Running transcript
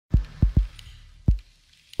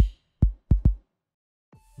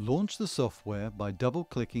Launch the software by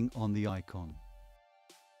double-clicking on the icon.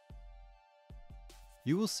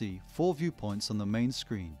 You will see 4 viewpoints on the main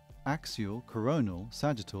screen: axial, coronal,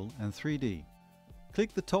 sagittal and 3D.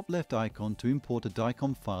 Click the top left icon to import a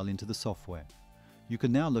DICOM file into the software. You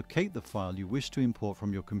can now locate the file you wish to import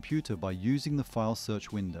from your computer by using the file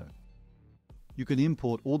search window. You can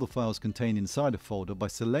import all the files contained inside a folder by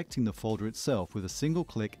selecting the folder itself with a single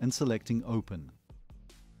click and selecting Open.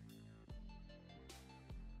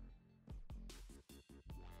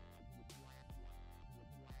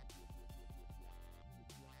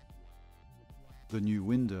 The new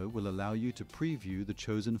window will allow you to preview the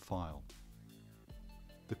chosen file.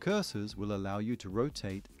 The cursors will allow you to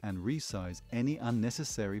rotate and resize any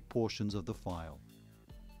unnecessary portions of the file.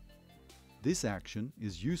 This action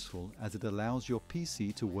is useful as it allows your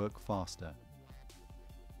PC to work faster.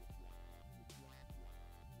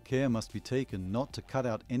 Care must be taken not to cut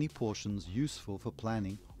out any portions useful for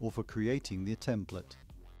planning or for creating the template.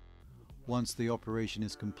 Once the operation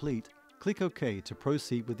is complete, click OK to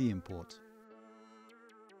proceed with the import.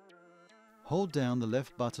 Hold down the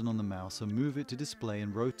left button on the mouse and move it to display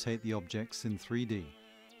and rotate the objects in 3D.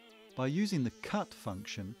 By using the Cut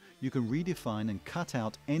function, you can redefine and cut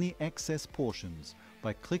out any excess portions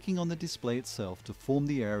by clicking on the display itself to form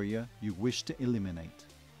the area you wish to eliminate.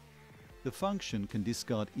 The function can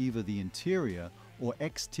discard either the interior or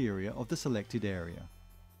exterior of the selected area.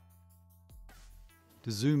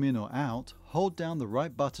 To zoom in or out, hold down the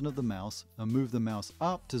right button of the mouse and move the mouse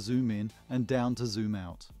up to zoom in and down to zoom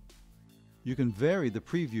out. You can vary the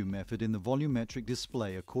preview method in the volumetric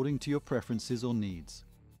display according to your preferences or needs.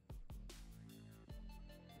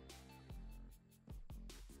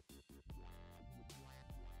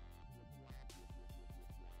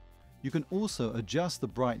 You can also adjust the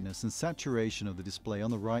brightness and saturation of the display on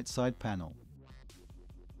the right side panel.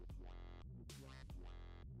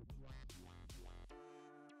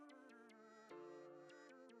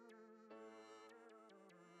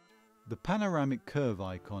 The Panoramic Curve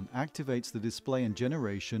icon activates the display and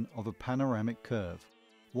generation of a panoramic curve.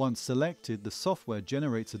 Once selected, the software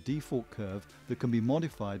generates a default curve that can be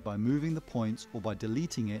modified by moving the points or by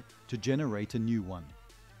deleting it to generate a new one.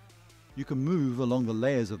 You can move along the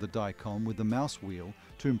layers of the DICOM with the mouse wheel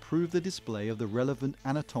to improve the display of the relevant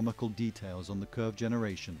anatomical details on the curve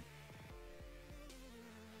generation.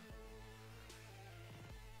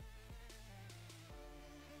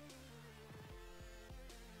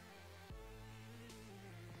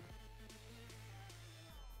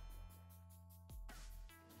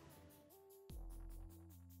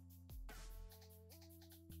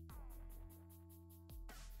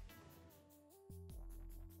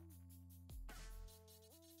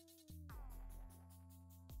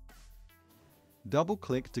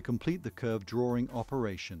 Double-click to complete the curve drawing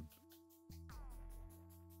operation.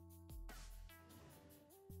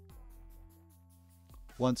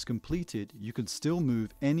 Once completed, you can still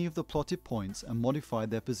move any of the plotted points and modify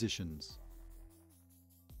their positions.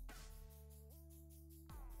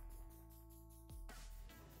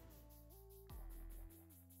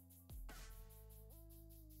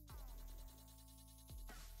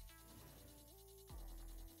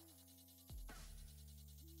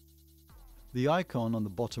 The icon on the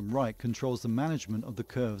bottom right controls the management of the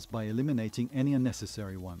curves by eliminating any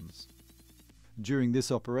unnecessary ones. During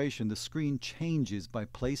this operation, the screen changes by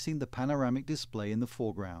placing the panoramic display in the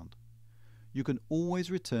foreground. You can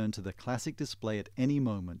always return to the classic display at any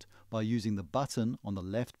moment by using the button on the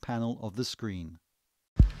left panel of the screen.